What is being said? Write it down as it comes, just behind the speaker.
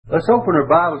Let's open our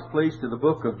Bibles, please, to the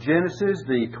book of Genesis,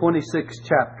 the 26th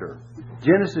chapter.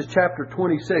 Genesis chapter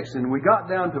 26, and we got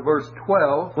down to verse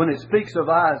 12 when it speaks of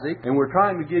Isaac, and we're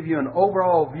trying to give you an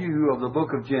overall view of the book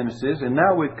of Genesis, and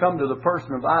now we've come to the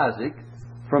person of Isaac.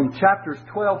 From chapters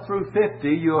 12 through 50,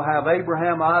 you'll have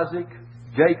Abraham, Isaac,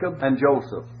 Jacob, and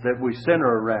Joseph that we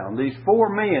center around. These four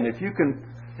men, if you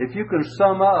can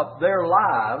sum up their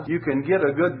lives, you can get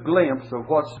a good glimpse of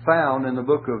what's found in the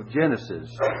book of Genesis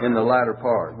in the latter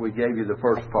part. We gave you the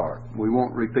first part. We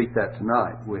won't repeat that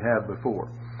tonight. We have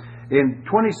before. In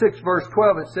 26 verse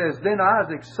 12 it says, Then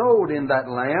Isaac sowed in that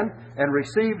land and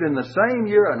received in the same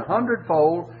year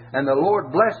 100-fold, and the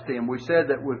Lord blessed him. We said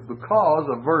that was because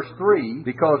of verse 3,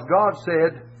 because God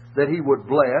said that He would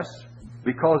bless,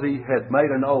 because He had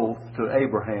made an oath to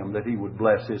Abraham that He would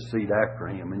bless his seed after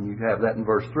him. And you have that in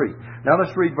verse 3. Now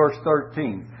let's read verse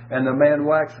 13. And the man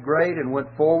waxed great and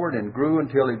went forward and grew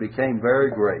until he became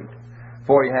very great.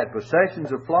 For he had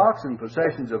possessions of flocks and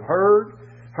possessions of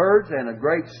herds and a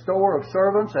great store of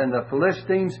servants, and the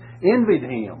Philistines envied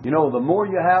him. You know, the more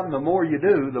you have and the more you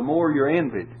do, the more you're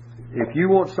envied. If you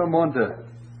want someone to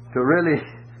really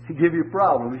give you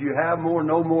problems, you have more,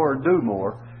 know more, and do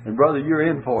more. And brother, you're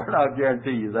in for it, I'll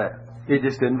guarantee you that. It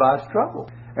just invites trouble.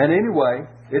 And anyway,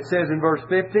 it says in verse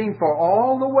 15, For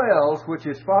all the wells which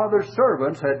his father's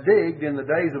servants had digged in the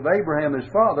days of Abraham his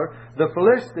father, the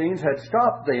Philistines had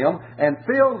stopped them and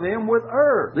filled them with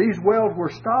earth. These wells were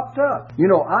stopped up. You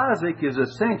know, Isaac is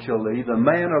essentially the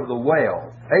man of the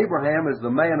well. Abraham is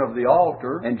the man of the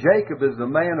altar, and Jacob is the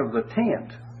man of the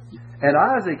tent. And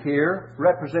Isaac here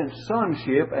represents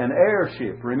sonship and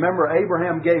heirship. Remember,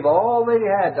 Abraham gave all that he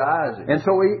had to Isaac. And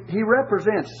so he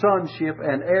represents sonship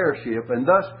and heirship, and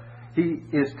thus he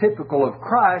is typical of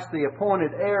Christ, the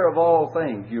appointed heir of all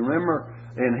things. You remember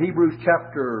in Hebrews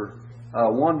chapter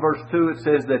 1 verse 2 it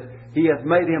says that He hath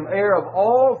made him heir of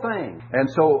all things. And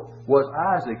so was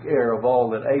Isaac heir of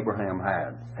all that Abraham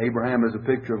had. Abraham is a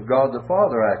picture of God the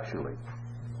Father, actually.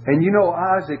 And you know,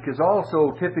 Isaac is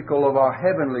also typical of our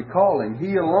heavenly calling.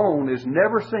 He alone is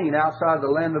never seen outside the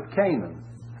land of Canaan.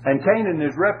 And Canaan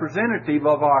is representative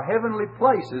of our heavenly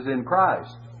places in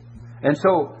Christ. And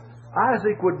so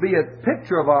Isaac would be a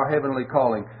picture of our heavenly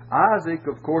calling. Isaac,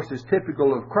 of course, is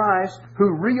typical of Christ,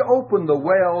 who reopened the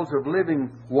wells of living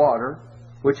water,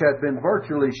 which had been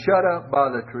virtually shut up by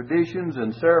the traditions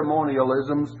and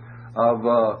ceremonialisms of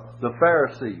the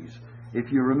Pharisees.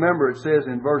 If you remember, it says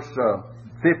in verse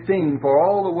 15, For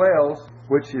all the wells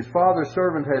which his father's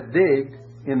servant had digged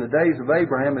in the days of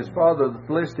Abraham his father, the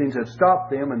Philistines had stopped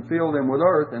them and filled them with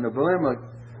earth. And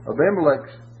Abimelech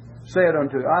said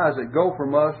unto Isaac, Go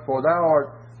from us, for thou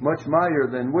art much mightier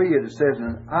than we. It says,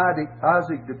 And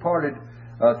Isaac departed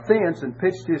thence and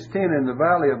pitched his tent in the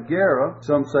valley of Gerar,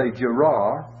 some say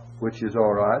Gerar, which is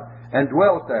all right, and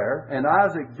dwelt there. And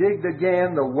Isaac digged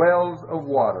again the wells of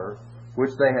water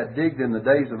which they had digged in the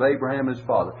days of Abraham his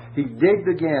father. He digged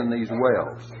again these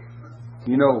wells.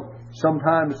 You know,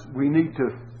 sometimes we need to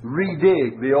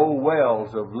redig the old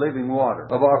wells of living water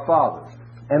of our fathers.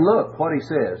 And look what it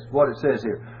says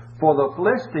here. For the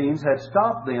Philistines had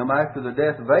stopped them after the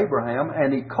death of Abraham,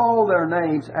 and he called their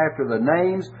names after the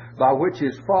names by which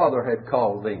his father had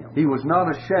called them. He was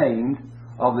not ashamed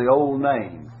of the old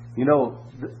name. You know,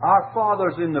 our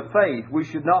fathers in the faith, we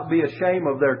should not be ashamed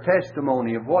of their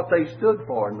testimony, of what they stood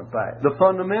for in the past. The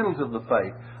fundamentals of the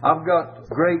faith. I've got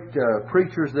great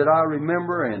preachers that I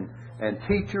remember and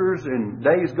teachers in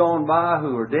days gone by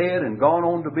who are dead and gone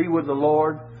on to be with the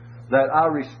Lord that I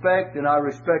respect, and I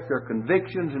respect their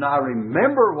convictions, and I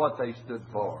remember what they stood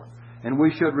for. And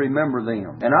we should remember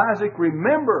them. And Isaac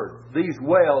remembered these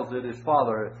wells that his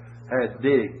father had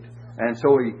digged. And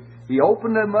so he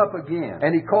opened them up again.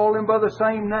 And he called them by the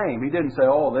same name. He didn't say,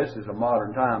 oh, this is a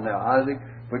modern time now, Isaac.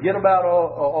 Forget about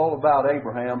all about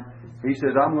Abraham. He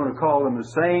says, I'm going to call them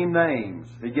the same names.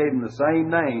 He gave them the same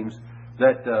names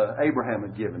that Abraham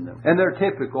had given them. And they're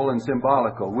typical and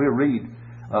symbolical. We'll read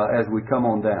as we come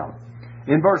on down.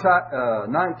 In verse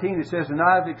 19 it says, And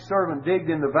Isaac's servant digged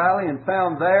in the valley and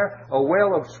found there a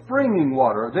well of springing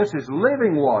water. This is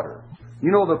living water.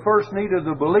 You know, the first need of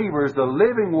the believer is the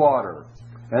living water.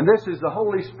 And this is the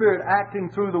Holy Spirit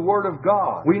acting through the Word of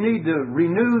God. We need to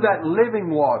renew that living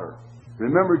water.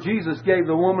 Remember, Jesus gave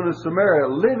the woman of Samaria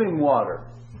living water.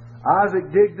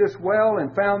 Isaac digged this well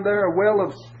and found there a well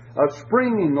of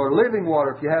springing or living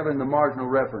water, if you have in the marginal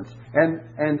reference.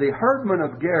 And the herdmen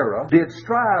of Gerar did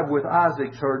strive with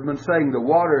Isaac's herdmen, saying, The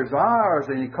water is ours.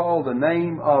 And he called the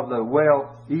name of the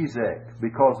well Ezek,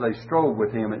 because they strove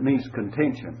with him. It means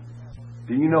contention.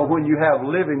 Do you know when you have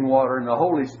living water and the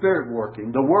Holy Spirit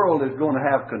working, the world is going to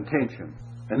have contention.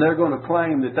 And they're going to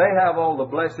claim that they have all the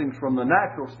blessings from the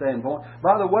natural standpoint.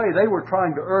 By the way, they were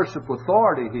trying to usurp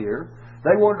authority here.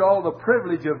 They wanted all the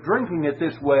privilege of drinking at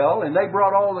this well, and they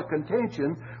brought all the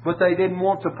contention, but they didn't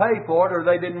want to pay for it, or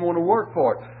they didn't want to work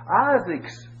for it.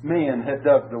 Isaac's men had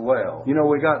dug the well. You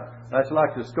know, that's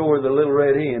like the story of the little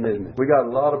red hen, isn't it? We got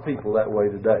a lot of people that way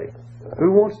today.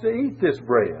 Who wants to eat this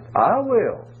bread? I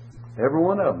will. Every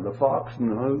one of them, the fox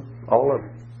and all of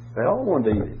them. They all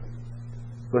wanted to eat it.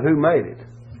 But who made it?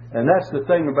 And that's the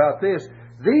thing about this.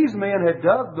 These men had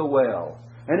dug the well.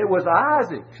 And it was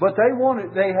Isaac. But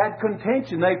they had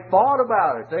contention. They fought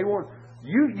about it. They want,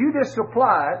 you just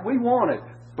supply it. We want it.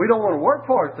 We don't want to work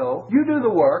for it though. You do the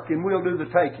work and we'll do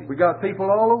the taking. We got people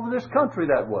all over this country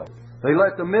that way. They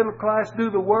let the middle class do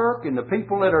the work and the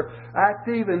people that are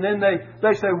active, and then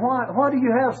they say, why do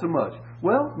you have so much?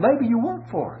 Well, maybe you work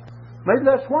for it. Maybe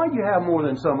that's why you have more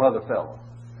than some other fellow.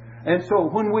 And so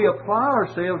when we apply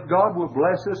ourselves, God will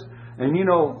bless us. And you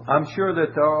know, I'm sure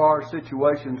that there are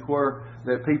situations where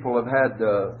that people have had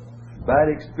bad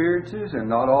experiences and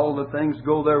not all the things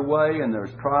go their way, and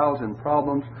there's trials and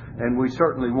problems. And we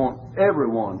certainly want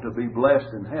everyone to be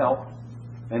blessed and helped,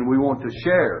 and we want to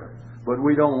share. But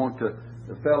we don't want the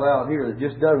fellow out here that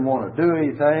just doesn't want to do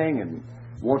anything and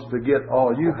wants to get all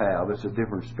you have. It's a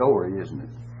different story, isn't it?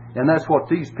 And that's what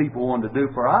these people wanted to do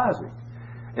for Isaac.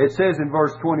 It says in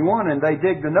verse 21, and they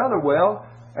digged another well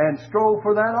and strove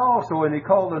for that also, and he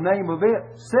called the name of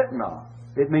it Sitnah.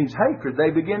 It means hatred.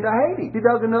 They began to hate him. He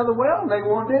dug another well, and they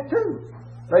wanted it too.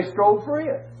 They strove for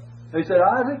it. They said,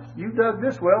 Isaac, you dug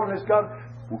this well, and it's got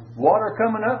water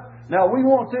coming up. Now we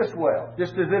want this well.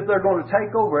 Just as if they're going to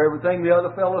take over everything the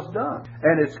other fellow's done.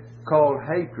 And it's called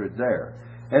hatred there.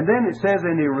 And then it says,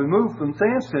 and he removed from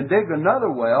thence and digged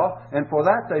another well, and for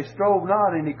that they strove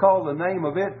not, and he called the name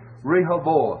of it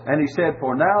Rehoboth. And he said,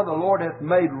 for now the Lord hath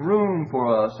made room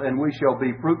for us, and we shall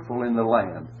be fruitful in the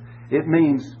land. It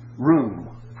means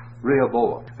room,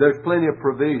 Rehoboth. There's plenty of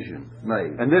provision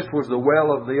made. And this was the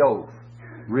well of the oath,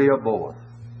 Rehoboth.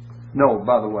 No,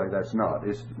 by the way, that's not.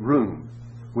 It's room.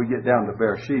 We get down to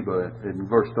Beersheba in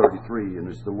verse 33, and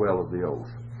it's the well of the oath.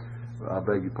 I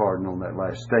beg your pardon on that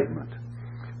last statement.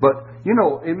 But, you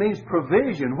know, it means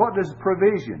provision. What does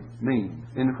provision mean?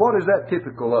 And what is that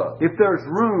typical of? If there's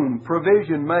room,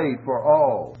 provision made for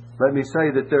all. Let me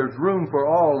say that there's room for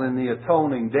all in the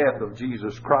atoning death of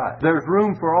Jesus Christ. There's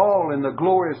room for all in the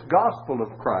glorious gospel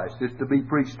of Christ. It's to be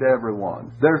preached to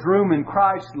everyone. There's room in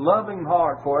Christ's loving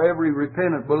heart for every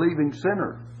repentant, believing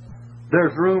sinner.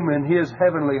 There's room in His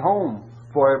heavenly home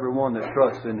for everyone that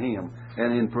trusts in Him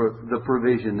and in the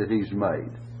provision that He's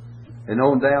made. And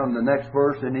on down the next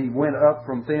verse, and he went up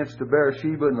from thence to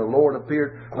Beersheba, and the Lord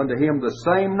appeared unto him the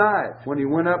same night. When he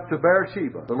went up to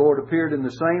Beersheba, the Lord appeared in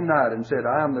the same night and said,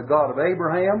 I am the God of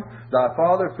Abraham, thy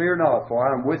father, fear not, for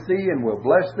I am with thee, and will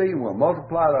bless thee, and will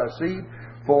multiply thy seed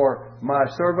for my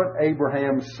servant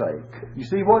Abraham's sake. You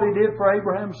see what he did for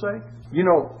Abraham's sake? You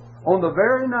know, on the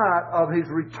very night of his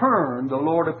return, the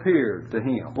Lord appeared to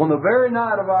him. On the very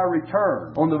night of our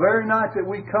return, on the very night that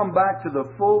we come back to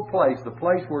the full place, the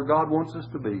place where God wants us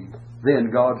to be, then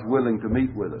God's willing to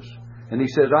meet with us. And He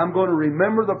says, I'm going to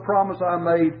remember the promise I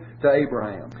made to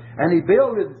Abraham. And He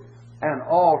builded an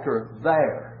altar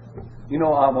there. You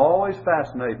know, I'm always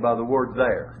fascinated by the word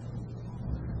there.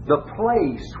 The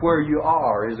place where you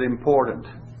are is important.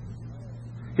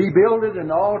 He builded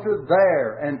an altar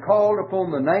there and called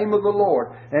upon the name of the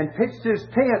Lord and pitched his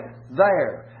tent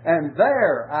there. And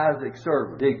there Isaac's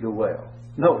servant digged the well.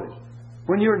 Notice,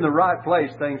 when you're in the right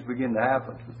place, things begin to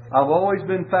happen. I've always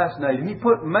been fascinated. He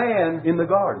put man in the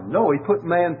garden. No, He put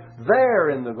man there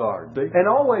in the garden. See? And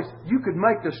always, you could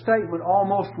make the statement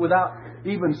almost without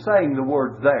even saying the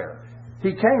word there.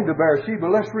 He came to Beersheba.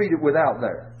 Let's read it without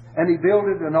there. And he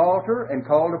builded an altar and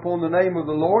called upon the name of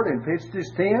the Lord and pitched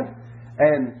his tent.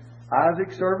 And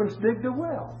Isaac's servants digged a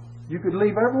well. You could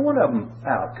leave every one of them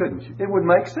out, couldn't you? It would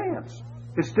make sense.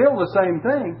 It's still the same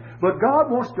thing. But God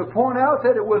wants to point out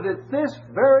that it was at this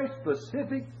very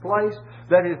specific place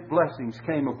that His blessings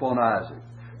came upon Isaac.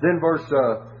 Then verse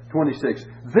 26.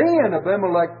 Then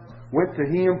Abimelech went to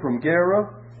him from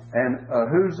Gerar, and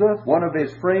Ahuzah, one of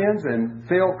his friends, and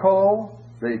Philcol,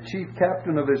 the chief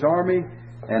captain of his army.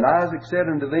 And Isaac said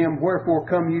unto them, wherefore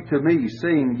come you to me,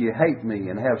 seeing ye hate me,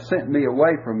 and have sent me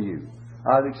away from you?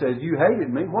 Isaac says, you hated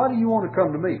me. Why do you want to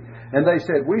come to me? And they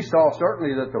said, we saw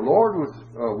certainly that the Lord was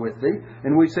with thee.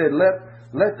 And we said,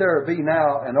 let there be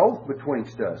now an oath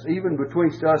betwixt us, even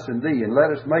betwixt us and thee, and let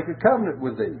us make a covenant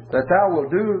with thee, that thou wilt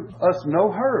do us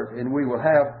no hurt, and we will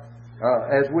have,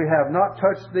 as we have not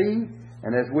touched thee,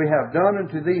 and as we have done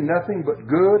unto thee nothing but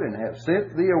good, and have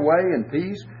sent thee away in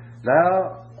peace,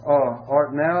 thou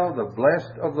art now the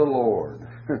blessed of the Lord.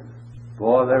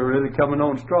 Boy, they're really coming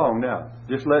on strong now.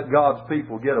 Just let God's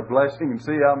people get a blessing and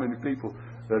see how many people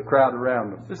crowd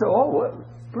around them. They say, oh, well,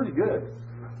 pretty good.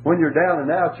 When you're down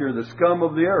and out, you're the scum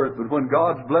of the earth. But when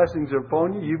God's blessings are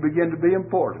upon you, you begin to be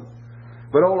important.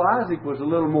 But old Isaac was a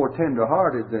little more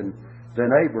tender-hearted than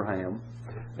Abraham.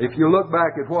 If you look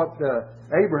back at what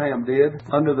Abraham did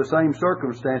under the same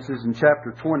circumstances in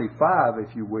chapter 25,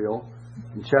 if you will,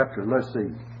 in chapter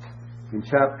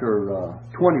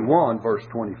 21, verse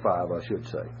 25, I should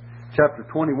say. Chapter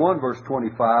 21, verse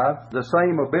 25, the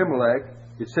same Abimelech,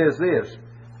 it says this,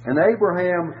 and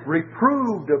Abraham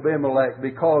reproved Abimelech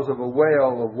because of a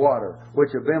well of water,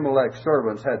 which Abimelech's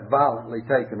servants had violently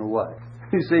taken away.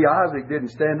 You see, Isaac didn't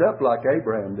stand up like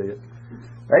Abraham did.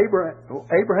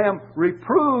 Abraham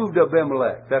reproved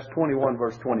Abimelech. That's 21,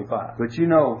 verse 25. But you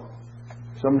know,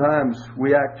 sometimes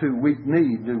we act too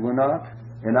weak-kneed, do we not?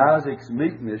 And Isaac's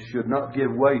meekness should not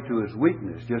give way to his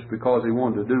weakness just because he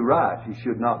wanted to do right. He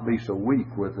should not be so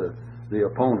weak with the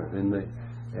opponent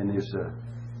and his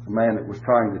man that was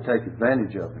trying to take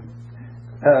advantage of him.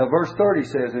 Verse 30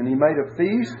 says, and he made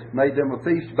them a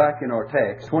feast back in our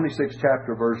text, 26th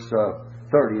chapter, verse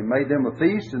 30, and made them a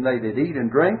feast, and they did eat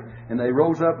and drink, and they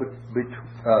rose up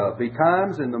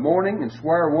betimes in the morning, and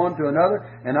sware one to another,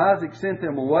 and Isaac sent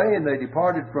them away, and they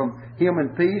departed from him in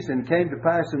peace, and came to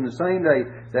pass in the same day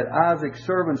that Isaac's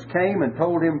servants came and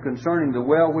told him concerning the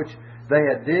well which they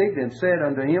had digged, and said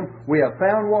unto him, we have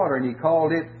found water, and he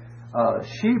called it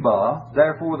Sheba,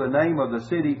 therefore the name of the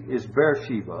city is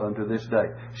Beersheba unto this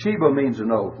day. Sheba means an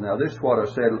oath. Now this is what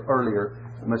I said earlier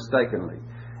mistakenly.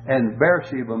 And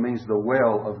Beersheba means the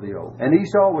well of the oath. And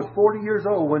Esau was 40 years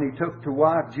old when he took to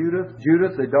wife Judith,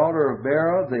 the daughter of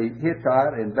Bera the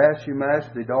Hittite, and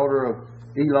Bathshemash, the daughter of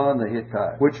Elon the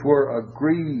Hittite, which were a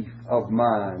grief of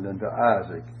mind unto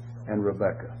Isaac and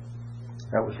Rebekah.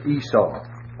 That was Esau.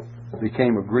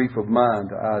 Became a grief of mind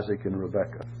to Isaac and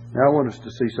Rebekah. Now I want us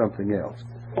to see something else.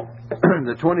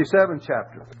 The 27th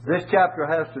chapter. This chapter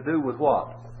has to do with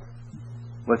what?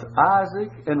 With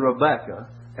Isaac and Rebekah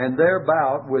and their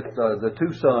bout with the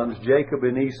two sons, Jacob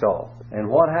and Esau. And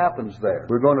what happens there?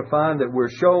 We're going to find that we're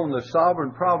shown the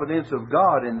sovereign providence of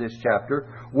God in this chapter,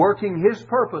 working His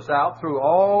purpose out through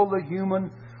all the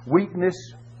human weakness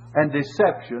and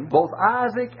deception. Both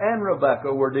Isaac and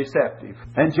Rebekah were deceptive.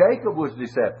 And Jacob was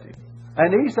deceptive.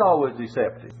 And Esau was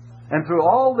deceptive. And through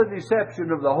all the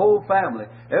deception of the whole family,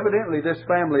 evidently this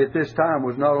family at this time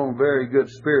was not on very good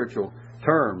spiritual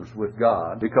terms with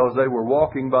God, because they were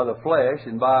walking by the flesh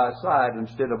and by sight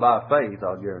instead of by faith,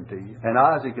 I'll guarantee you. And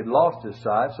Isaac had lost his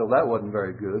sight, so that wasn't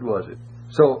very good, was it?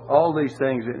 So all these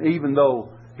things, even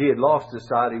though he had lost his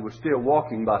sight, he was still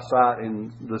walking by sight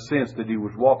in the sense that he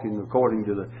was walking according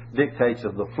to the dictates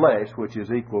of the flesh, which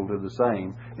is equal to the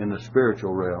same in the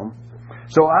spiritual realm.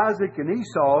 So Isaac and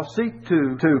Esau seek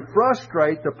to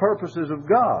frustrate the purposes of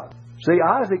God. See,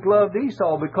 Isaac loved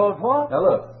Esau because what? Now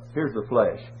look, here's the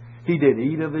flesh. He did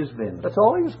eat of his venison. That's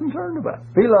all he was concerned about.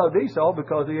 He loved Esau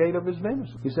because he ate of his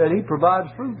venison. He said, he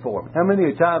provides food for me. How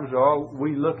many times are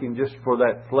we looking just for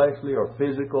that fleshly or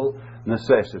physical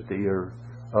necessity or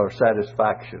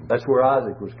satisfaction? That's where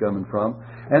Isaac was coming from.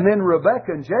 And then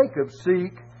Rebekah and Jacob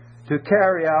seek to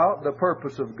carry out the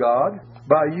purpose of God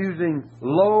by using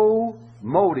low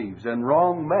motives and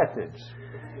wrong methods.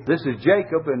 This is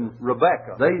Jacob and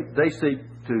Rebekah. They seek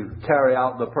to carry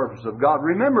out the purpose of God.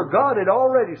 Remember, God had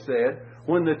already said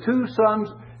when the two sons,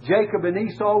 Jacob and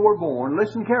Esau, were born,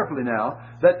 listen carefully now,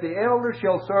 that the elder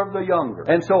shall serve the younger.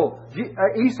 And so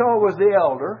Esau was the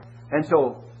elder, and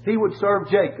so he would serve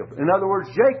Jacob. In other words,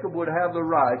 Jacob would have the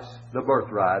rights, the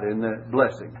birthright, and the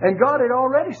blessing. And God had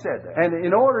already said that. And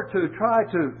in order to try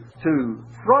to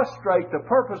frustrate the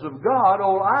purpose of God,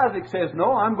 old Isaac says,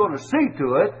 no, I'm going to see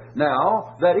to it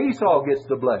now that Esau gets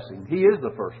the blessing. He is the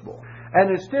firstborn.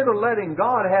 And instead of letting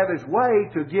God have His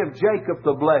way to give Jacob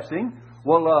the blessing,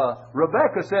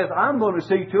 Rebekah says, I'm going to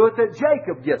see to it that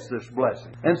Jacob gets this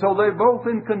blessing. And so they're both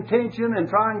in contention and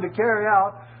trying to carry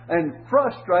out and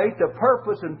frustrate the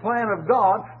purpose and plan of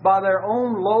God by their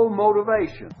own low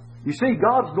motivation. You see,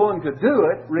 God's going to do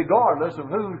it regardless of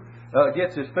who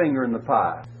gets his finger in the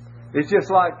pie. It's just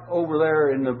like over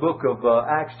there in the book of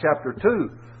Acts chapter 2.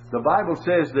 The Bible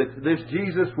says that this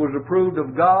Jesus was approved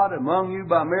of God among you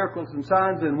by miracles and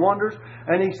signs and wonders.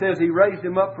 And He says He raised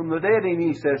Him up from the dead. And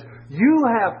He says, you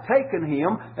have taken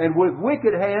Him and with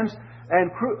wicked hands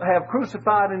and have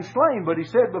crucified and slain. But He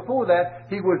said before that,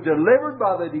 He was delivered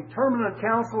by the determinate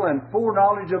counsel and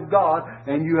foreknowledge of God,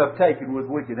 and you have taken with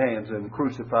wicked hands and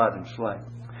crucified and slain.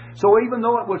 So even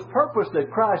though it was purposed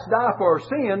that Christ die for our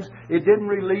sins, it didn't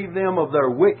relieve them of their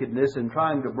wickedness in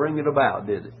trying to bring it about,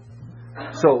 did it?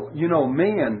 So,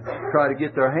 men try to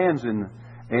get their hands in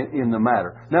the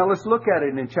matter. Now let's look at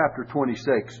it in chapter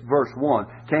 26, verse 1.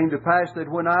 Came to pass that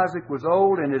when Isaac was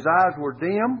old and his eyes were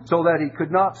dim, so that he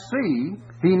could not see,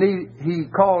 he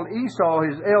called Esau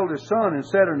his eldest son and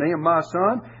said unto him, My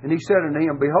son. And he said unto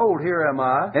him, Behold, here am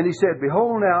I. And he said,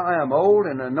 Behold, now I am old,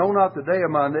 and I know not the day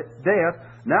of my death.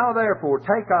 Now therefore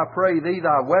take, I pray thee,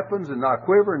 thy weapons and thy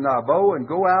quiver and thy bow, and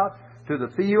go out to the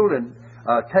field and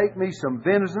take me some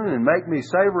venison and make me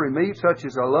savory meat such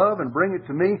as I love, and bring it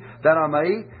to me that I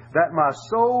may eat, that my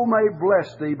soul may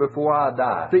bless thee before I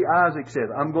die. See, Isaac said,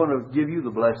 I'm going to give you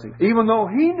the blessing. Even though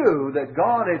he knew that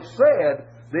God had said,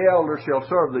 the elder shall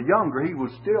serve the younger, he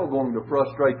was still going to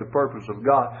frustrate the purpose of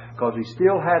God, because he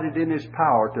still had it in his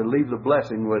power to leave the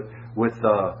blessing with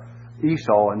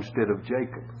Esau instead of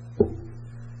Jacob.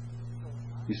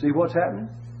 You see what's happening?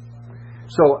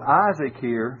 So Isaac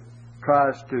here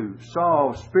tries to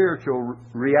solve spiritual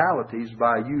realities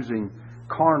by using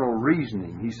carnal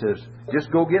reasoning. He says,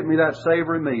 just go get me that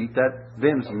savory meat, that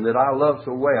venison that I love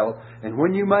so well, and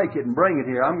when you make it and bring it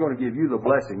here, I'm going to give you the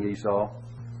blessing, Esau.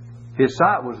 His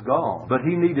sight was gone, but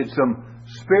he needed some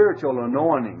spiritual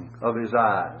anointing of his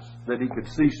eyes that he could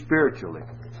see spiritually.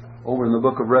 Over in the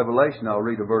book of Revelation, I'll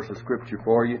read a verse of Scripture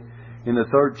for you. In the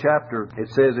 3rd chapter, it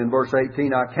says in verse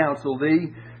 18, I counsel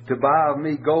thee to buy of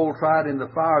me gold tried in the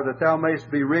fire, that thou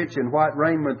mayest be rich, and white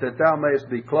raiment, that thou mayest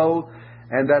be clothed,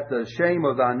 and that the shame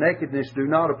of thy nakedness do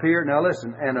not appear. Now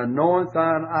listen, and anoint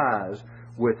thine eyes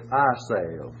with eye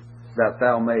salve, that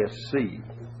thou mayest see.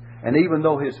 And even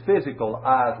though his physical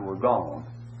eyes were gone,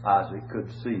 Isaac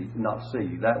could not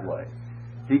see that way.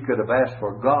 He could have asked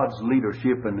for God's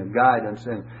leadership and guidance,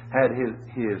 and had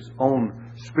his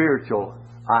own spiritual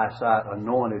eyesight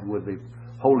anointed with the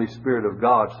Holy Spirit of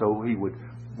God, so he would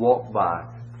walk by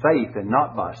faith and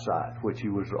not by sight, which he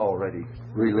was already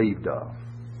relieved of.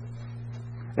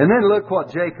 And then look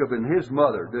what Jacob and his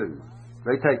mother do.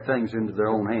 They take things into their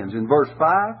own hands. In verse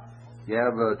 5, you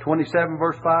have 27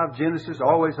 verse 5, Genesis,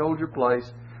 always hold your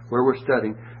place where we're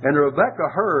studying. And Rebekah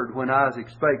heard when Isaac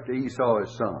spake to Esau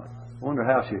his son. I wonder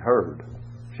how she heard.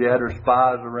 She had her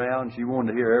spies around. She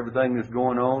wanted to hear everything that's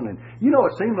going on. And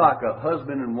it seemed like a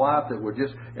husband and wife that were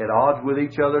just at odds with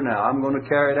each other. Now, I'm going to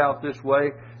carry it out this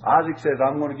way. Isaac says,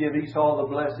 I'm going to give Esau the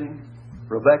blessing.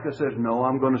 Rebekah says, no,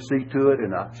 I'm going to see to it.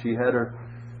 And she had her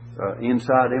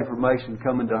inside information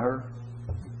coming to her.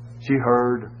 She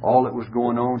heard all that was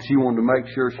going on. She wanted to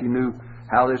make sure she knew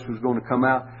how this was going to come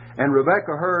out. And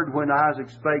Rebekah heard when Isaac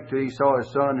spake to Esau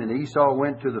his son, and Esau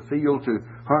went to the field to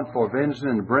hunt for venison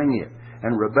and bring it.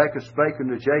 And Rebekah spake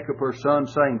unto Jacob her son,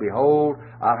 saying, Behold,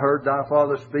 I heard thy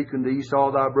father speak unto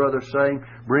Esau thy brother, saying,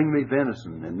 Bring me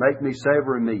venison, and make me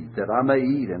savory meat, that I may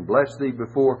eat, and bless thee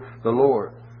before the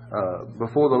Lord,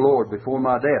 before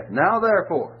my death. Now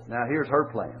therefore, now here's her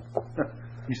plan.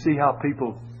 You see how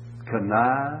people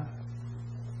connive?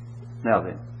 Now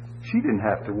then, she didn't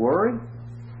have to worry.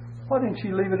 Why didn't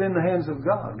she leave it in the hands of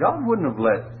God? God wouldn't have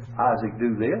let Isaac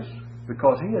do this,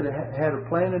 because he had a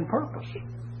plan and purpose.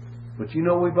 But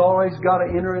we've always got to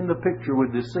enter in the picture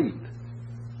with deceit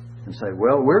and say,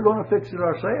 well, we're going to fix it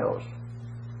ourselves.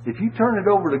 If you turn it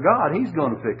over to God, He's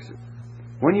going to fix it.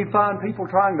 When you find people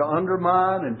trying to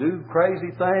undermine and do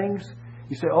crazy things,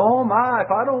 you say, oh my,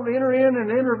 if I don't enter in and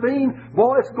intervene,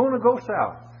 boy, it's going to go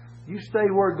south. You stay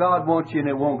where God wants you and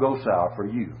it won't go south for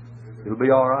you. It'll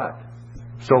be all right.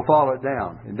 So follow it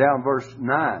down. And down verse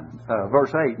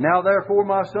 8. Now therefore,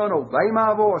 my son, obey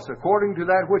my voice according to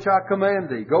that which I command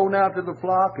thee. Go now to the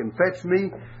flock and fetch me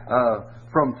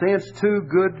from thence 2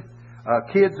 good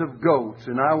kids of goats,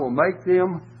 and I will make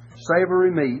them savory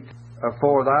meat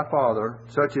for thy father,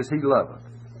 such as he loveth.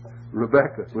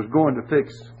 Rebekah was going to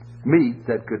fix meat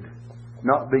that could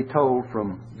not be told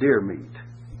from deer meat.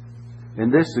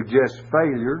 And this suggests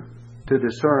failure to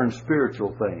discern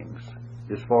spiritual things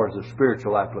as far as the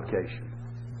spiritual application.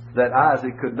 That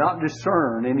Isaac could not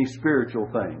discern any spiritual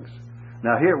things.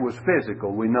 Now here it was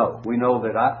physical, we know. We know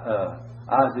that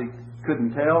Isaac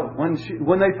couldn't tell when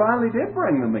they finally did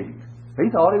bring the meat. He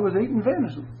thought he was eating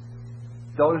venison.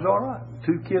 He thought it was all right.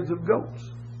 2 kids of goats.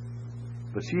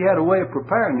 But she had a way of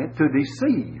preparing it to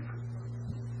deceive.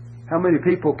 How many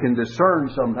people can discern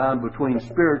sometimes between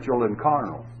spiritual and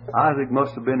carnal? Isaac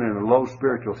must have been in a low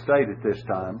spiritual state at this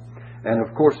time. And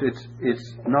of course it's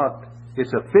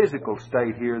a physical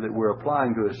state here that we're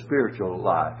applying to his spiritual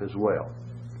life as well.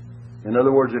 In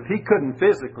other words, if he couldn't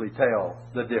physically tell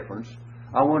the difference,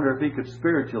 I wonder if he could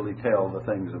spiritually tell the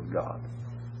things of God.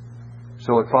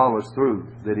 So it follows through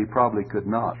that he probably could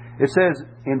not. It says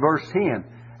in verse 10,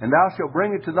 "And thou shalt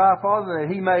bring it to thy father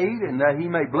that he may eat, and that he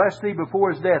may bless thee before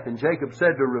his death. And Jacob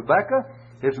said to Rebekah,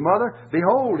 his mother,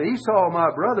 Behold, Esau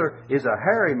my brother is a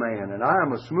hairy man, and I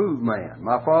am a smooth man.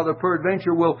 My father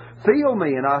peradventure will feel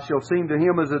me, and I shall seem to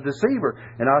him as a deceiver,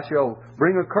 and I shall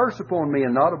bring a curse upon me,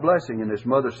 and not a blessing. And his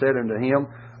mother said unto him,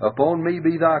 Upon me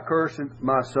be thy curse,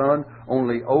 my son,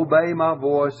 only obey my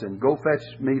voice, and go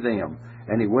fetch me them.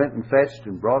 And he went and fetched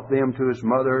and brought them to his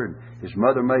mother, and his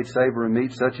mother made savory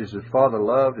meat such as his father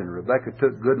loved. And Rebekah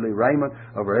took goodly raiment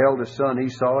of her eldest son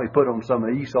Esau. He put on some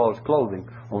of Esau's clothing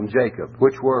on Jacob,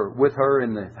 which were with her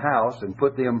in the house, and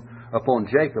put them upon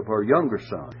Jacob, her younger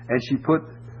son. And she put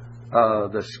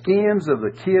the skins of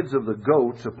the kids of the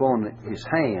goats upon his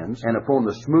hands, and upon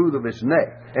the smooth of his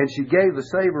neck. And she gave the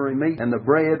savory meat and the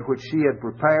bread which she had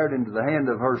prepared into the hand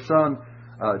of her son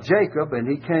Jacob. And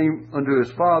he came unto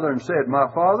his father and said, My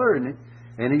father.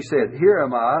 And he said, Here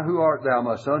am I, who art thou,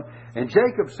 my son? And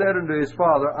Jacob said unto his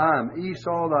father, I am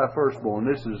Esau thy firstborn.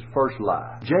 This is his first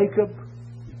lie. Jacob,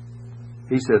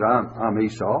 he said, I'm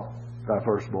Esau thy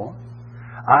firstborn.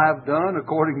 I have done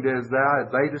according to as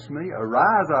thou badest me.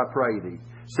 Arise, I pray thee,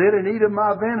 sit and eat of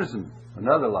my venison.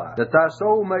 Another lie. That thy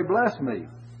soul may bless me.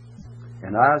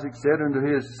 And Isaac said unto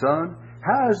his son,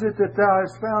 How is it that thou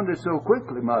hast found it so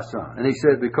quickly, my son? And he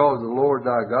said, Because the Lord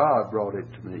thy God brought it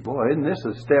to me. Boy, isn't this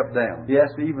a step down? He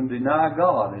has to even deny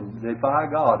God and defy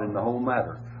God in the whole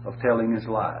matter of telling his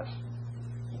lies.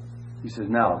 He says,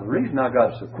 Now, the reason I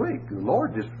got it so quick, the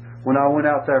Lord just, when I went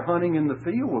out there hunting in the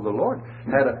field, well, the Lord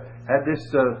had this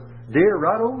deer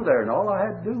right over there, and all I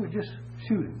had to do was just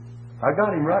shoot him. I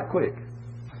got him right quick.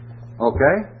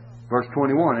 Okay? Verse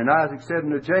 21, And Isaac said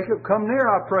unto Jacob, Come near,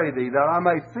 I pray thee, that I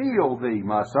may feel thee,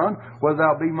 my son, whether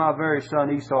thou be my very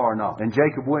son Esau or not. And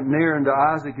Jacob went near unto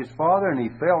Isaac his father, and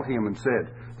he felt him, and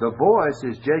said, The voice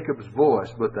is Jacob's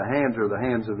voice, but the hands are the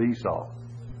hands of Esau.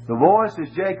 The voice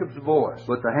is Jacob's voice,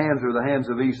 but the hands are the hands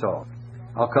of Esau.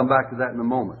 I'll come back to that in a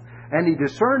moment. And he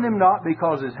discerned him not,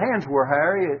 because his hands were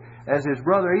hairy as his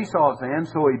brother Esau's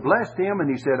hands. So he blessed him, and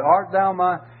he said, Art thou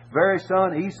my very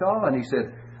son Esau? And he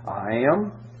said, I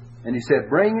am. And he said,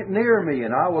 Bring it near me,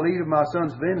 and I will eat of my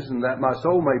son's venison, that my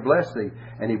soul may bless thee.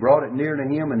 And he brought it near to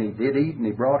him, and he did eat, and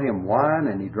he brought him wine,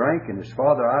 and he drank. And his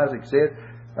father Isaac said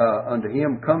unto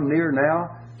him, Come near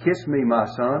now, kiss me, my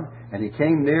son. And he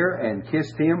came near and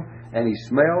kissed him, and he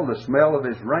smelled the smell of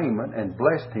his raiment, and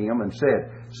blessed him, and said,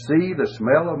 See, the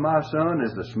smell of my son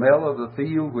is the smell of the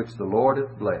field which the Lord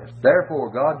hath blessed.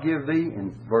 Therefore God give thee,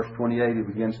 in verse 28 he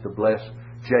begins to bless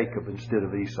Jacob instead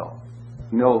of Esau.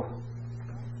 You know,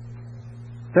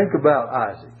 think about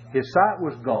Isaac. His sight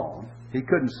was gone. He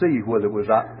couldn't see whether it was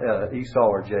Esau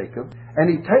or Jacob. And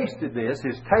he tasted this.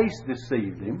 His taste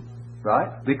deceived him,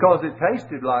 right? Because it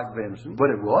tasted like venison, but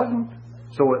it wasn't.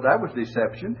 So that was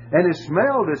deception. And his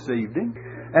smell deceived him.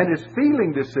 And his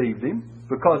feeling deceived him,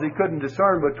 because he couldn't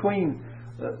discern between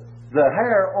the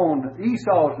hair on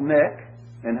Esau's neck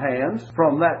and hands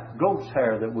from that goat's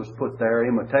hair that was put there,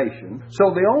 imitation.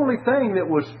 So the only thing that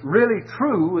was really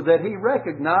true that he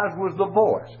recognized was the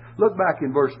voice. Look back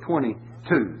in verse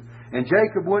 22. And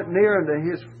Jacob went near unto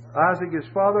Isaac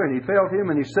his father, and he felt him,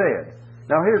 and he said,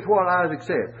 Now here's what Isaac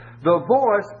said. The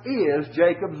voice is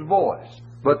Jacob's voice,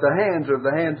 but the hands are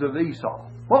the hands of Esau.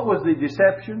 What was the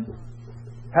deception?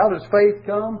 How does faith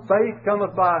come? Faith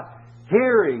cometh by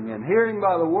hearing, and hearing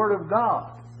by the Word of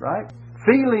God. Right?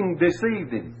 Feeling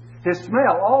deceived him. His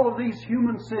smell, all of these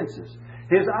human senses.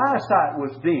 His eyesight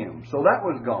was dim, so that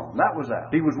was gone. That was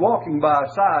out. He was walking by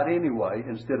sight anyway,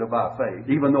 instead of by faith,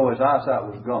 even though his eyesight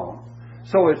was gone.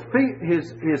 So his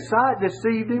sight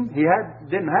deceived him. He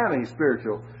didn't have any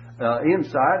spiritual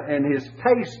insight, and his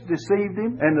taste deceived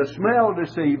him, and the smell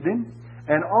deceived him,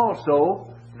 and also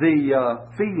the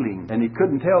feeling. And he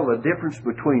couldn't tell the difference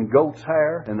between goat's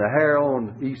hair and the hair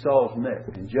on Esau's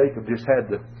neck. And Jacob just had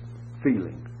the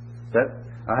feeling.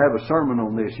 I have a sermon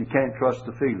on this. You can't trust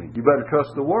the feeling. You better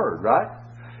trust the Word, right?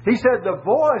 He said the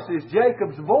voice is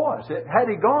Jacob's voice. Had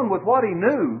he gone with what he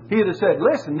knew, he'd have said,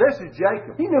 Listen, this is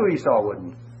Jacob. He knew Esau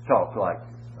wouldn't talk like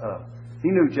he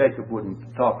knew Jacob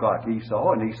wouldn't talk like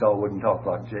Esau, and Esau wouldn't talk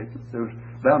like Jacob. There was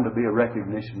bound to be a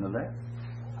recognition of that.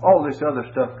 All this other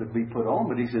stuff could be put on,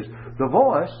 but he says, the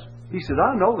voice, he said,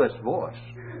 I know this voice.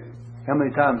 How many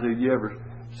times have you ever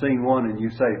seen one and you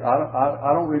say,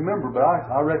 I don't remember, but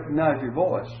I recognize your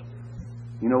voice.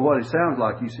 You know what it sounds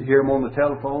like. You hear them on the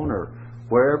telephone or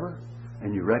wherever,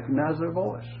 and you recognize their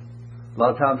voice. A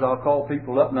lot of times I'll call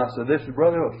people up and I say, This is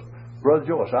Brother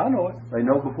Joyce. I know it. They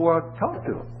know before I talk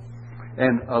to them.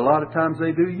 And a lot of times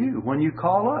they do you. When you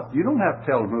call up, you don't have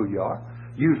to tell them who you are.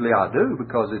 Usually I do,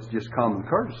 because it's just common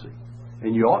courtesy.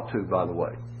 And you ought to, by the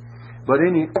way. But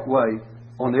anyway,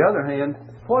 on the other hand,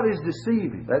 what is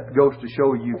deceiving? That goes to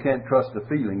show you can't trust the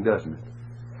feeling, doesn't it?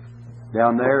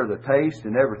 Down there, the taste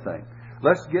and everything.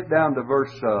 Let's get down to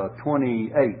verse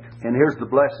 28. And here's the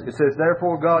blessing. It says,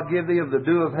 Therefore God give thee of the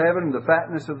dew of heaven, and the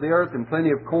fatness of the earth, and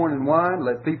plenty of corn and wine.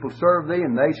 Let people serve thee,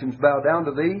 and nations bow down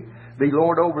to thee. Be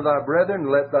Lord over thy brethren,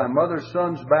 and let thy mother's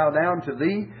sons bow down to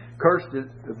thee. Cursed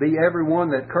be every one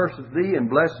that curseth thee, and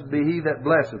blessed be he that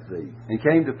blesseth thee. And it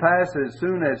came to pass, as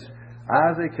soon as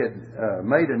Isaac had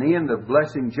made an end of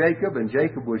blessing Jacob, and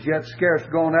Jacob was yet scarce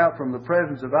gone out from the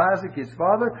presence of Isaac his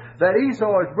father, that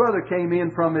Esau his brother came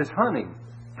in from his hunting.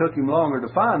 Took him longer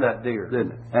to find that deer,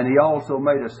 didn't it? And he also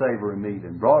made a savory meat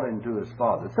and brought it to his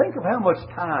father. Think of how much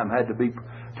time had to be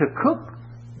to cook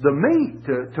the meat,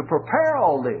 to prepare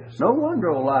all this. No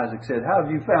wonder old Isaac said, How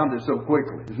have you found it so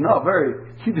quickly? It's not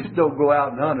very, you just don't go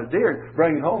out and hunt a deer,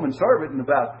 bring it home and serve it in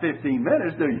about 15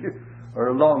 minutes, do you?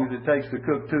 Or as long as it takes to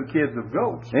cook 2 kids of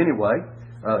goats. Anyway,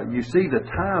 you see the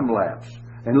time lapse.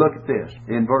 And look at this.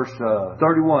 In verse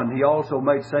 31, he also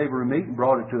made savory meat and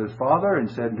brought it to his father, and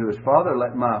said unto his father,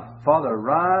 Let my father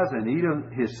arise and eat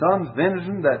of his son's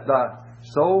venison, that thy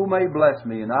soul may bless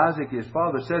me. And Isaac his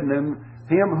father said unto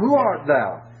him, Who art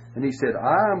thou? And he said,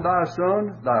 I am thy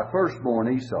son, thy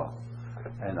firstborn Esau.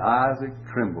 And Isaac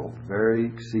trembled very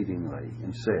exceedingly,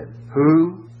 and said,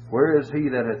 Who? Where is he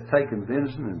that hath taken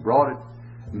venison and brought it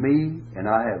me? And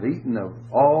I have eaten of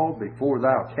all before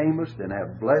thou camest, and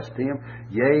have blessed him.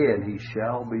 Yea, and he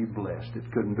shall be blessed.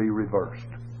 It couldn't be reversed.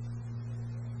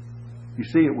 You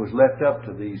see, it was left up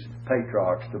to these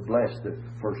patriarchs to bless the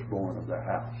firstborn of their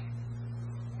house.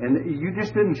 And you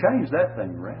just didn't change that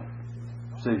thing around.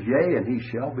 It says, Yea, and he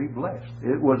shall be blessed.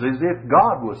 It was as if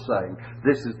God was saying,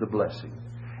 This is the blessing.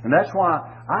 And that's why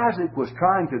Isaac was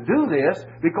trying to do this,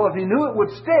 because he knew it would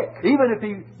stick. Even if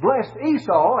he blessed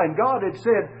Esau, and God had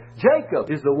said, Jacob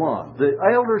is the one. The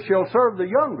elder shall serve the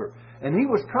younger. And he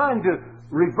was trying to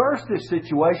reverse this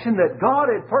situation that God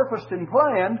had purposed and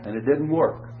planned, and it didn't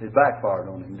work. It backfired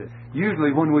on him.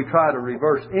 Usually when we try to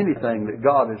reverse anything that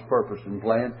God has purposed and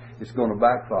planned, it's going to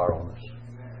backfire on us.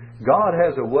 God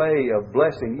has a way of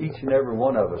blessing each and every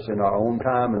one of us in our own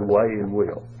time and way and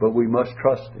will. But we must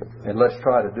trust Him. And let's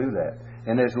try to do that.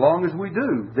 And as long as we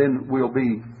do, then we'll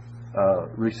be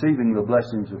receiving the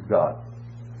blessings of God.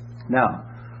 Now,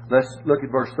 let's look at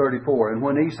verse 34. And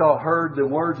when Esau heard the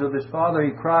words of his father,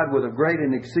 he cried with a great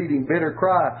and exceeding bitter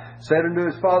cry, said unto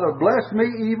his father, Bless me,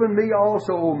 even me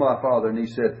also, O my father. And he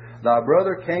said, Thy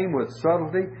brother came with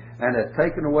subtlety, and hath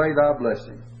taken away thy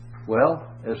blessing. Well,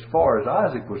 as far as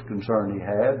Isaac was concerned, he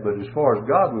had, but as far as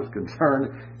God was concerned,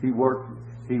 he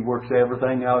works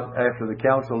everything out after the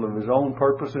counsel of his own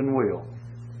purpose and will.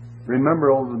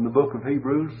 Remember over in the book of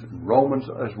Hebrews, Romans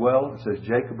as well, it says,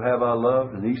 Jacob have I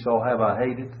loved, and Esau have I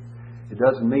hated. It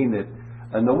doesn't mean that,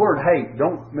 and the word hate,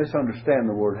 don't misunderstand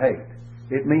the word hate.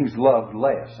 It means loved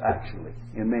less, actually,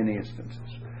 in many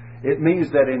instances. It means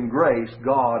that in grace,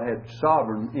 God had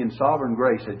in sovereign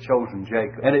grace had chosen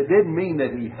Jacob. And it didn't mean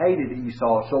that he hated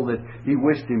Esau so that he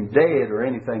wished him dead or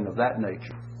anything of that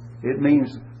nature. It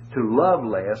means to love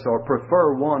less or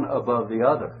prefer one above the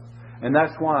other. And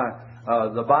that's why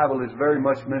the Bible is very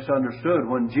much misunderstood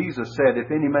when Jesus said, If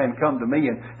any man come to me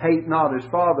and hate not his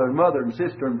father and mother and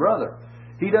sister and brother.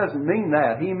 He doesn't mean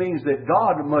that. He means that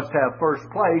God must have first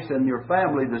place and your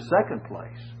family the second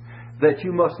place. That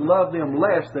you must love them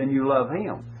less than you love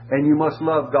Him. And you must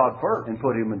love God first and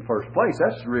put Him in first place.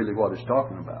 That's really what it's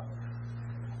talking about.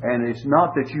 And it's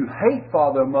not that you hate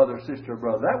father, mother, sister,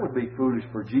 brother. That would be foolish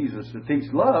for Jesus to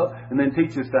teach love and then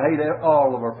teach us to hate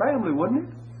all of our family, wouldn't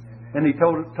it? And He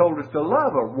told us to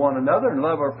love one another and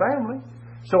love our family.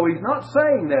 So He's not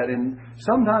saying that. And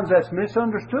sometimes that's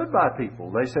misunderstood by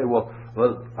people. They say, well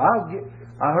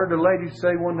I heard a lady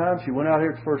say one time, she went out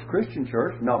here to First Christian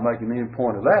Church, not making any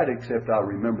point of that, except I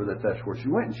remember that's where she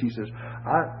went. And she says,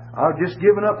 I've just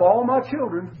given up all my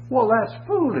children. Well, that's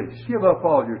foolish. Give up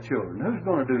all your children. Who's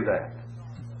going to do that?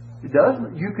 It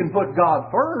doesn't. You can put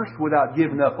God first without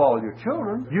giving up all your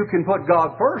children. You can put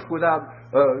God first without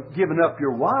giving up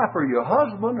your wife or your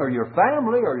husband or your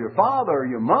family or your father or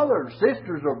your mother or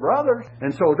sisters or brothers.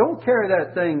 And so don't carry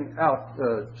that thing out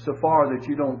so far that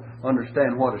you don't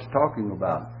understand what it's talking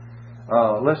about.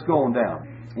 Let's go on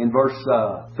down. In verse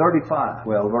 35,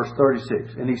 verse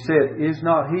 36. And he said, Is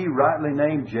not he rightly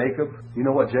named Jacob? You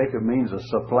know what Jacob means? A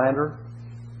supplanter.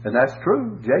 And that's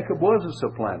true. Jacob was a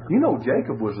supplanter. You know,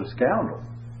 Jacob was a scoundrel.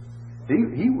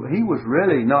 He was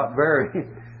really not very...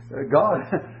 God,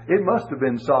 it must have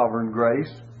been sovereign grace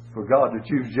for God to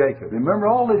choose Jacob. Remember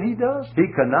all that he does? He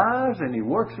connives and he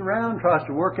works around, tries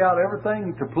to work out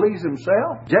everything to please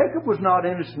himself. Jacob was not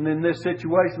innocent in this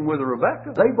situation with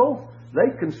Rebekah.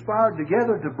 They conspired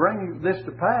together to bring this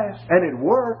to pass, and it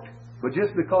worked. But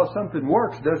just because something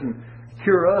works doesn't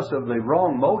cure us of the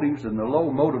wrong motives and the low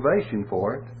motivation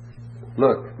for it.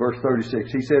 Look, verse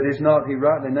 36. He said, Is not he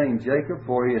rightly named Jacob?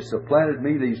 For he has supplanted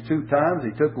me these 2 times.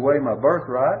 He took away my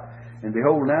birthright. And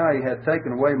behold, now he hath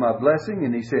taken away my blessing.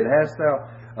 And he said, Hast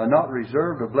thou not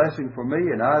reserved a blessing for me?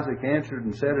 And Isaac answered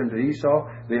and said unto Esau,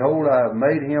 Behold, I have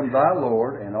made him thy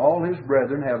Lord, and all his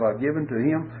brethren have I given to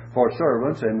him for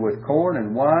servants, and with corn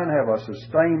and wine have I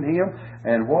sustained him.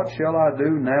 And what shall I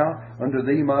do now unto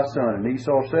thee, my son? And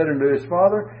Esau said unto his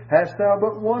father, Hast thou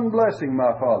but one blessing,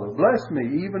 my father? Bless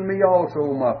me, even me also,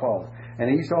 O my father.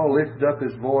 And Esau lifted up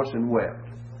his voice and wept.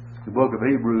 The book of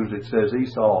Hebrews, it says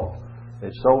Esau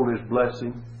had sold his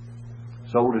blessing,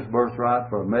 sold his birthright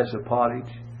for a mess of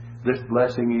pottage. This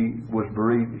blessing he was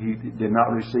bereaved, he did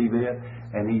not receive it,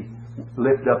 and he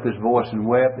lifted up his voice and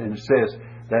wept. And it says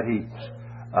that he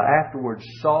afterwards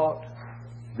sought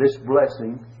this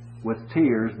blessing with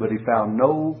tears, but he found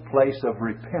no place of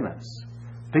repentance.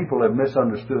 People have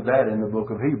misunderstood that in the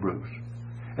book of Hebrews.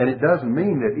 And it doesn't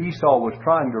mean that Esau was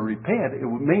trying to repent. It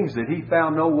means that he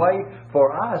found no way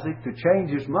for Isaac to change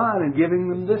his mind in giving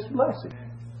them this blessing.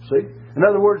 See? In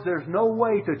other words, there's no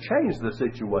way to change the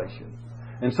situation.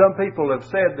 And some people have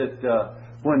said that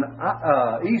when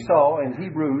Esau in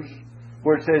Hebrews,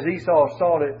 where it says Esau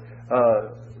sought it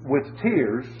with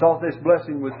tears, sought this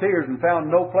blessing with tears and found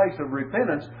no place of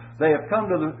repentance, they have come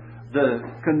to the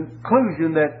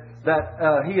conclusion that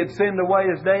he had sinned away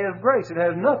his day of grace. It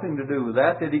has nothing to do with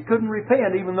that he couldn't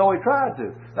repent even though he tried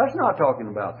to. That's not talking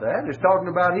about that. It's talking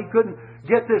about he couldn't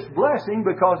get this blessing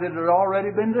because it had already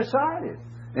been decided.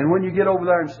 And when you get over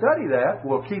there and study that,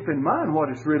 well, keep in mind what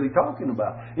it's really talking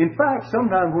about. In fact,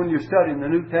 sometimes when you're studying the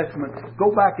New Testament,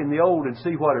 go back in the Old and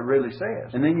see what it really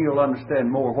says. And then you'll understand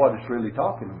more what it's really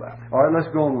talking about. All right,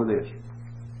 let's go on with this.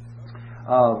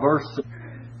 Verse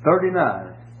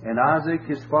 39. And Isaac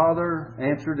his father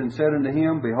answered and said unto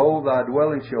him, Behold, thy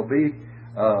dwelling shall be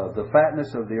the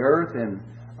fatness of the earth, and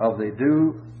of the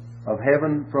dew of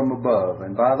heaven from above.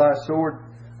 And by thy sword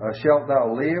shalt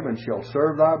thou live, and shalt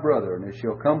serve thy brother. And it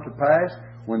shall come to pass,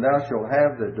 when thou shalt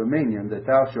have the dominion, that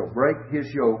thou shalt break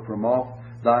his yoke from off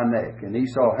thy neck. And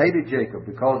Esau hated Jacob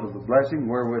because of the blessing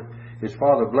wherewith his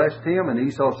father blessed him. And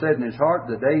Esau said in his heart,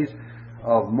 The days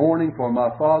of mourning for my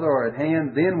father are at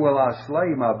hand, then will I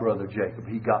slay my brother Jacob.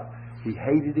 He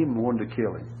hated him and wanted to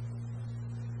kill him.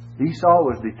 Esau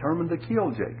was determined to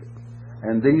kill Jacob.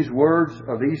 And these words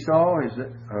of Esau,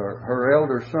 her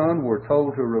elder son, were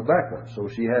told to Rebekah. So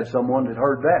she had someone that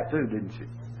heard that too, didn't she?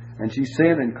 And she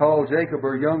sent and called Jacob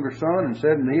her younger son, and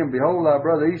said unto him, Behold, thy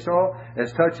brother Esau,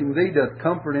 as touching thee, doth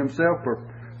comfort himself,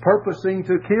 purposing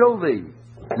to kill thee.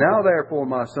 Now therefore,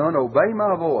 my son, obey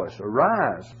my voice.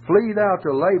 Arise, flee thou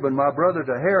to Laban my brother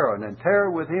to Haran, and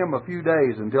tarry with him a few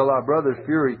days, until thy brother's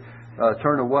fury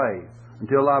turn away,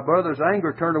 until thy brother's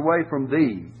anger turn away from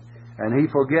thee, and he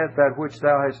forget that which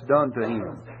thou hast done to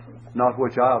him. Not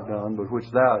which I've done, but which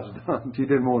thou hast done. She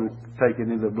didn't want to take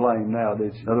any of the blame now,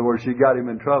 did she? In other words, she got him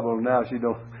in trouble, and now she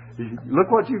don't.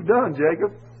 Look what you've done,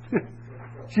 Jacob.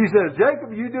 She says,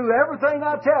 Jacob, you do everything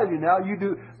I tell you now. You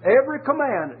do every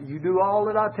command. You do all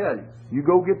that I tell you. You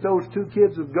go get those 2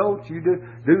 kids of goats. You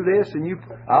do this, and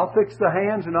I'll fix the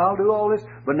hands, and I'll do all this.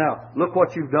 But now, look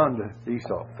what you've done to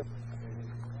Esau.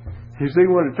 You see,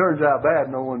 when it turns out bad,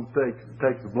 no one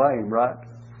takes the blame, right?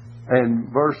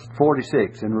 And verse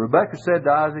 46, And Rebekah said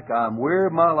to Isaac, I am weary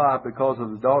of my life because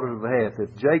of the daughters of Heth.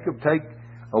 If Jacob take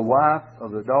a wife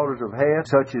of the daughters of Heth,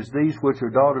 such as these which are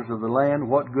daughters of the land,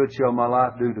 what good shall my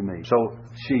life do to me? So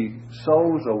she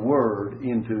sows a word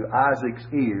into Isaac's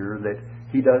ear that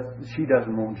she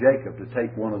doesn't want Jacob to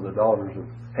take one of the daughters of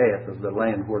Heth, of the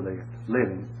land where they're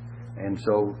living. And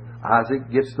so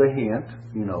Isaac gets the hint.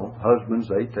 You know, husbands,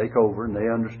 they take over and they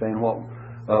understand what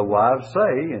wives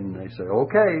say, and they say,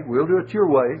 okay, we'll do it your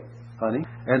way, honey.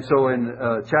 And so in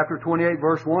chapter 28,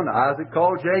 verse 1, Isaac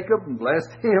called Jacob and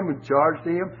blessed him and charged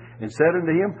him and said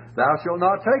unto him, Thou shalt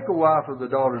not take a wife of the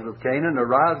daughters of Canaan.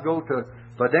 Arise, go to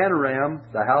Padanaram,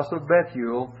 the house of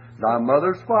Bethuel, thy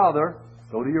mother's father.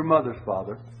 Go to your mother's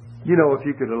father. You know, if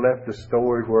you could have left the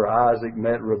story where Isaac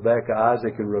met Rebekah,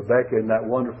 Isaac and Rebekah, in that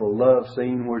wonderful love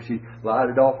scene where she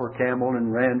lighted off her camel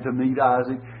and ran to meet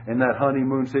Isaac in that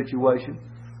honeymoon situation,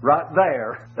 right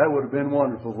there, that would have been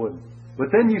wonderful, wouldn't it? But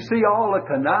then you see all the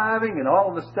conniving and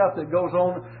all the stuff that goes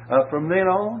on from then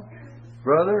on.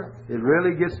 Brother, it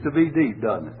really gets to be deep,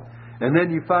 doesn't it? And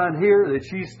then you find here that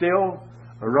she's still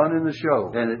running the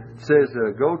show. And it says,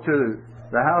 go to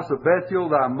the house of Bethuel,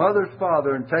 thy mother's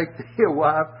father, and take thee a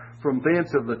wife from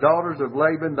thence of the daughters of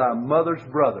Laban, thy mother's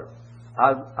brother.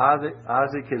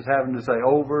 Isaac is having to say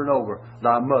over and over,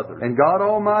 thy mother. And God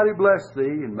Almighty bless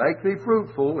thee, and make thee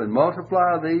fruitful, and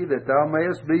multiply thee, that thou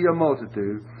mayest be a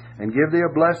multitude, and give thee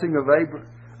a blessing of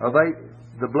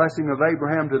the blessing of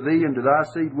Abraham to thee and to thy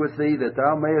seed with thee, that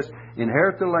thou mayest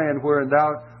inherit the land wherein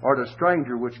thou art a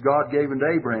stranger, which God gave unto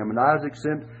Abraham. And Isaac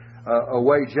sent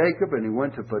away Jacob, and he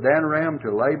went to Padanaram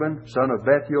to Laban, son of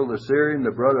Bethuel the Syrian,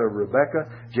 the brother of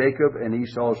Rebekah, Jacob and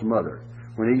Esau's mother.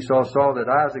 When Esau saw that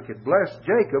Isaac had blessed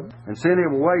Jacob, and sent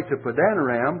him away to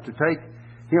Padanaram to take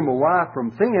him a wife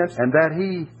from thence, and that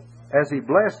as he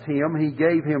blessed him, he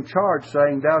gave him charge,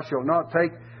 saying, Thou shalt not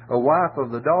take a wife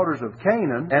of the daughters of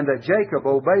Canaan, and that Jacob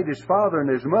obeyed his father and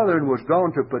his mother, and was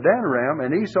gone to Padanaram.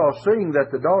 And Esau, seeing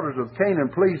that the daughters of Canaan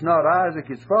pleased not Isaac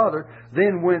his father,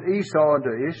 then went Esau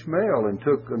unto Ishmael, and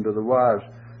took unto the wives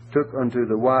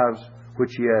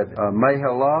which he had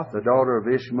Mahalath, the daughter of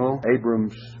Ishmael,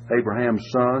 Abraham's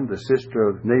son, the sister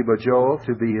of Nebajoth,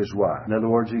 to be his wife. In other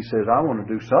words, he says, I want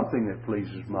to do something that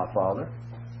pleases my father.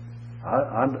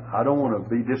 I don't want to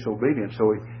be disobedient.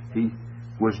 So he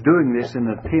was doing this in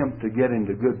an attempt to get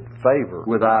into good favor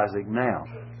with Isaac now.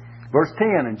 Verse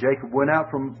 10, And Jacob went out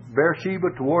from Beersheba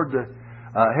toward the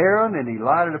Haran, and he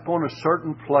lighted upon a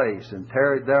certain place, and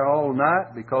tarried there all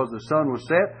night, because the sun was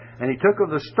set. And he took of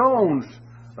the stones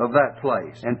of that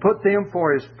place, and put them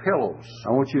for his pillows.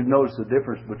 I want you to notice the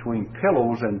difference between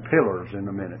pillows and pillars in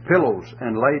a minute. Pillows,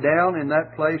 and lay down in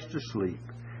that place to sleep.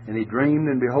 And he dreamed,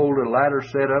 and behold, a ladder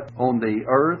set up on the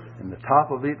earth, and the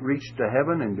top of it reached to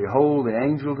heaven, and behold, the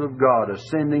angels of God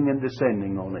ascending and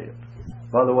descending on it.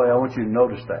 By the way, I want you to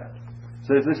notice that. It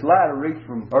says this ladder reached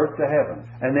from earth to heaven.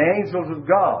 And the angels of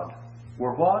God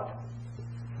were what?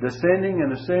 Descending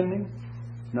and ascending?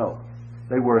 No.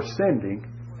 They were ascending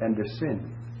and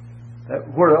descending.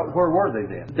 Where were they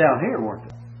then? Down here, weren't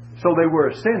they? So they were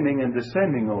ascending and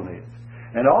descending on it.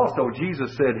 And also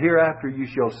Jesus said, Hereafter you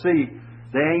shall see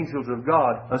the angels of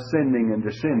God ascending and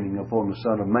descending upon the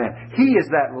Son of Man. He is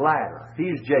that ladder. He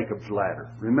is Jacob's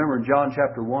ladder. Remember in John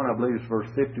chapter 1, I believe it's verse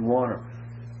 51 or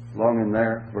along in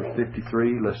there, verse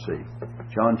 53. Let's see.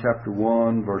 John chapter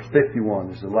 1, verse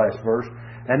 51 is the last verse.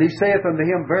 And he saith unto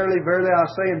him, Verily, verily, I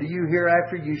say unto you,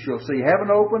 hereafter you shall see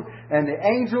heaven open, and the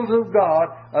angels of God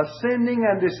ascending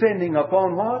and descending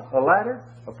upon what? A ladder?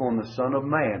 Upon the Son of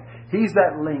Man. He's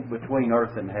that link between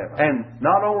earth and heaven. And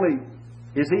not only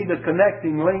is He the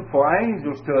connecting link for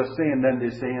angels to ascend and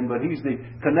descend, but He's the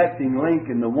connecting link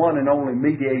and the one and only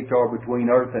mediator between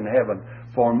earth and heaven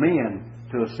for men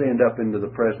to ascend up into the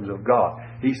presence of God.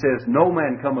 He says, No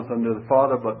man cometh unto the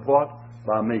Father but what?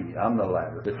 By me. I'm the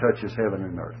ladder that touches heaven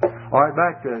and earth. All right,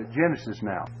 back to Genesis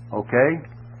now. Okay?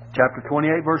 Chapter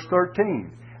 28, verse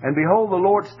 13. And behold, the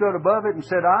Lord stood above it and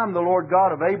said, I am the Lord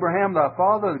God of Abraham thy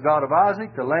father, the God of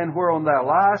Isaac, the land whereon thou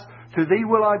liest. To thee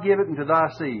will I give it, and to thy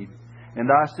seed. And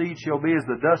thy seed shall be as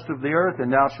the dust of the earth,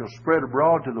 and thou shalt spread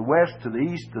abroad to the west, to the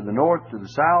east, to the north, to the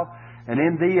south. And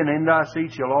in thee and in thy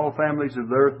seed shall all families of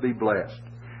the earth be blessed.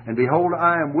 And behold,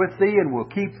 I am with thee, and will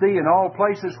keep thee in all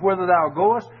places whither thou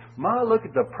goest. My, look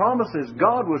at the promises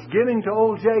God was giving to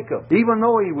old Jacob. Even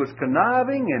though he was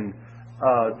conniving and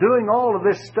doing all of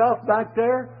this stuff back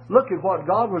there, look at what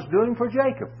God was doing for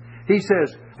Jacob. He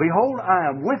says, Behold, I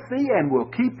am with thee, and will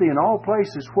keep thee in all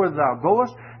places whither thou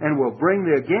goest, and will bring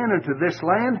thee again into this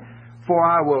land. For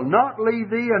I will not leave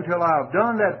thee until I have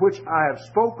done that which I have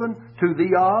spoken to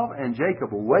thee of. And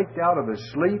Jacob awaked out of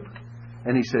his sleep,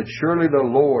 and he said, Surely the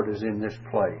Lord is in this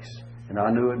place. And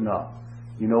I knew it not.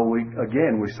 You know, we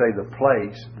say the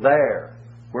place there,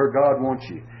 where God wants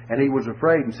you. And he was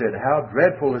afraid and said, How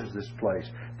dreadful is this place?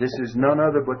 This is none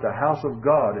other but the house of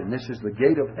God, and this is the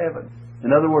gate of heaven.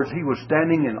 In other words, he was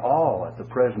standing in awe at the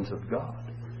presence of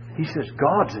God. He says,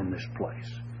 God's in this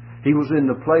place. He was in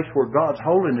the place where God's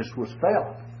holiness was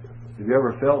felt. Have you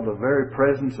ever felt the very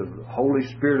presence of the Holy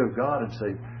Spirit of God and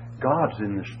say, God's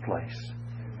in this place?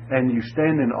 And you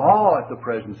stand in awe at the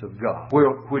presence of God,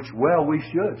 which we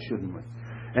should, shouldn't we?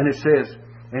 And it says,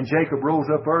 And Jacob rose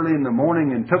up early in the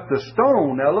morning and took the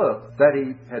stone, now look, that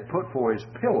he had put for his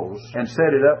pillows, and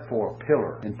set it up for a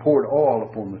pillar, and poured oil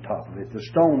upon the top of it. The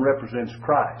stone represents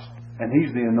Christ, and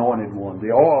He's the anointed one.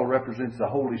 The oil represents the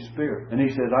Holy Spirit. And he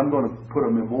says, I'm going to put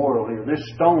a memorial here. This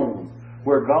stone,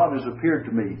 where God has appeared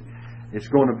to me, it's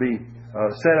going to be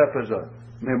set up as a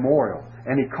memorial.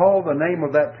 And he called the name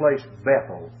of that place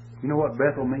Bethel. You know what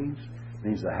Bethel means? It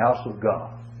means the house of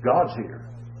God. God's here.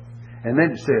 And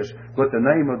then it says, but the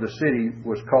name of the city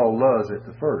was called Luz at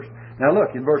the first. Now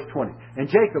look in verse 20. And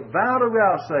Jacob vowed a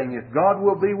vow, saying, if God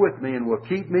will be with me and will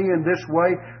keep me in this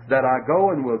way, that I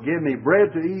go and will give me bread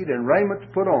to eat and raiment to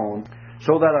put on,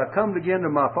 so that I come again to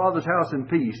my father's house in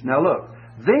peace. Now look,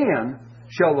 then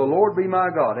shall the Lord be my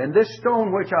God, and this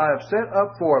stone which I have set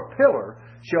up for a pillar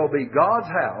shall be God's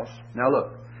house. Now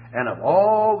look, and of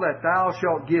all that thou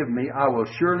shalt give me, I will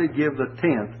surely give the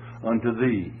tenth unto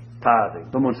thee. Tithing.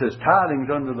 Someone says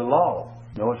tithing's under the law.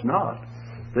 No, it's not.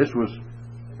 This was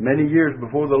many years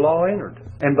before the law entered.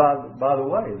 And by the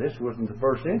way, this wasn't the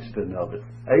first instant of it.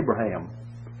 Abraham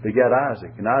begat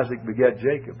Isaac, and Isaac begat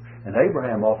Jacob. And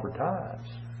Abraham offered tithes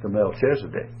to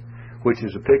Melchizedek, which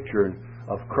is a picture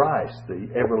of Christ, the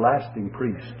everlasting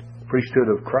priesthood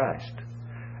of Christ.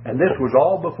 And this was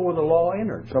all before the law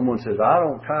entered. Someone says, I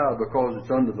don't tithe because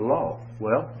it's under the law.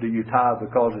 Well, do you tithe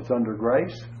because it's under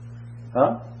grace?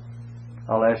 Huh?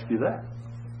 I'll ask you that.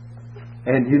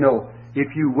 And you know, if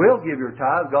you will give your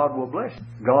tithe, God will bless you.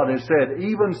 God has said,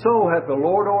 even so hath the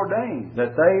Lord ordained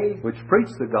that they which preach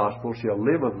the gospel shall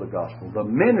live of the gospel. The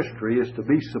ministry is to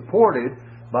be supported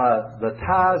by the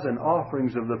tithes and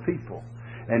offerings of the people.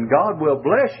 And God will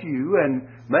bless you and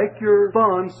make your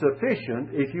funds sufficient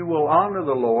if you will honor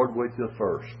the Lord with the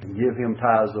first and give Him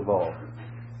tithes of all.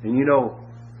 And you know,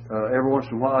 every once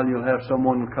in a while you'll have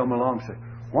someone come along and say,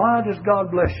 why does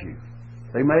God bless you?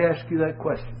 They may ask you that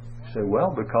question. You say,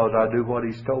 well, because I do what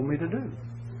He's told me to do.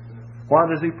 Why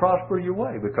does He prosper your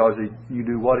way? Because you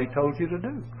do what He told you to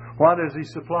do. Why does He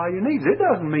supply your needs? It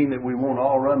doesn't mean that we won't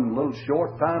all run a little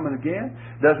short time and again.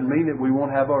 It doesn't mean that we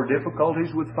won't have our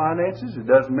difficulties with finances. It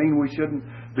doesn't mean we shouldn't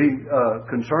be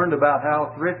concerned about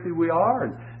how thrifty we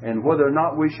are and whether or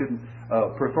not we should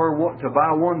prefer to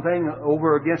buy one thing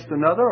over against another.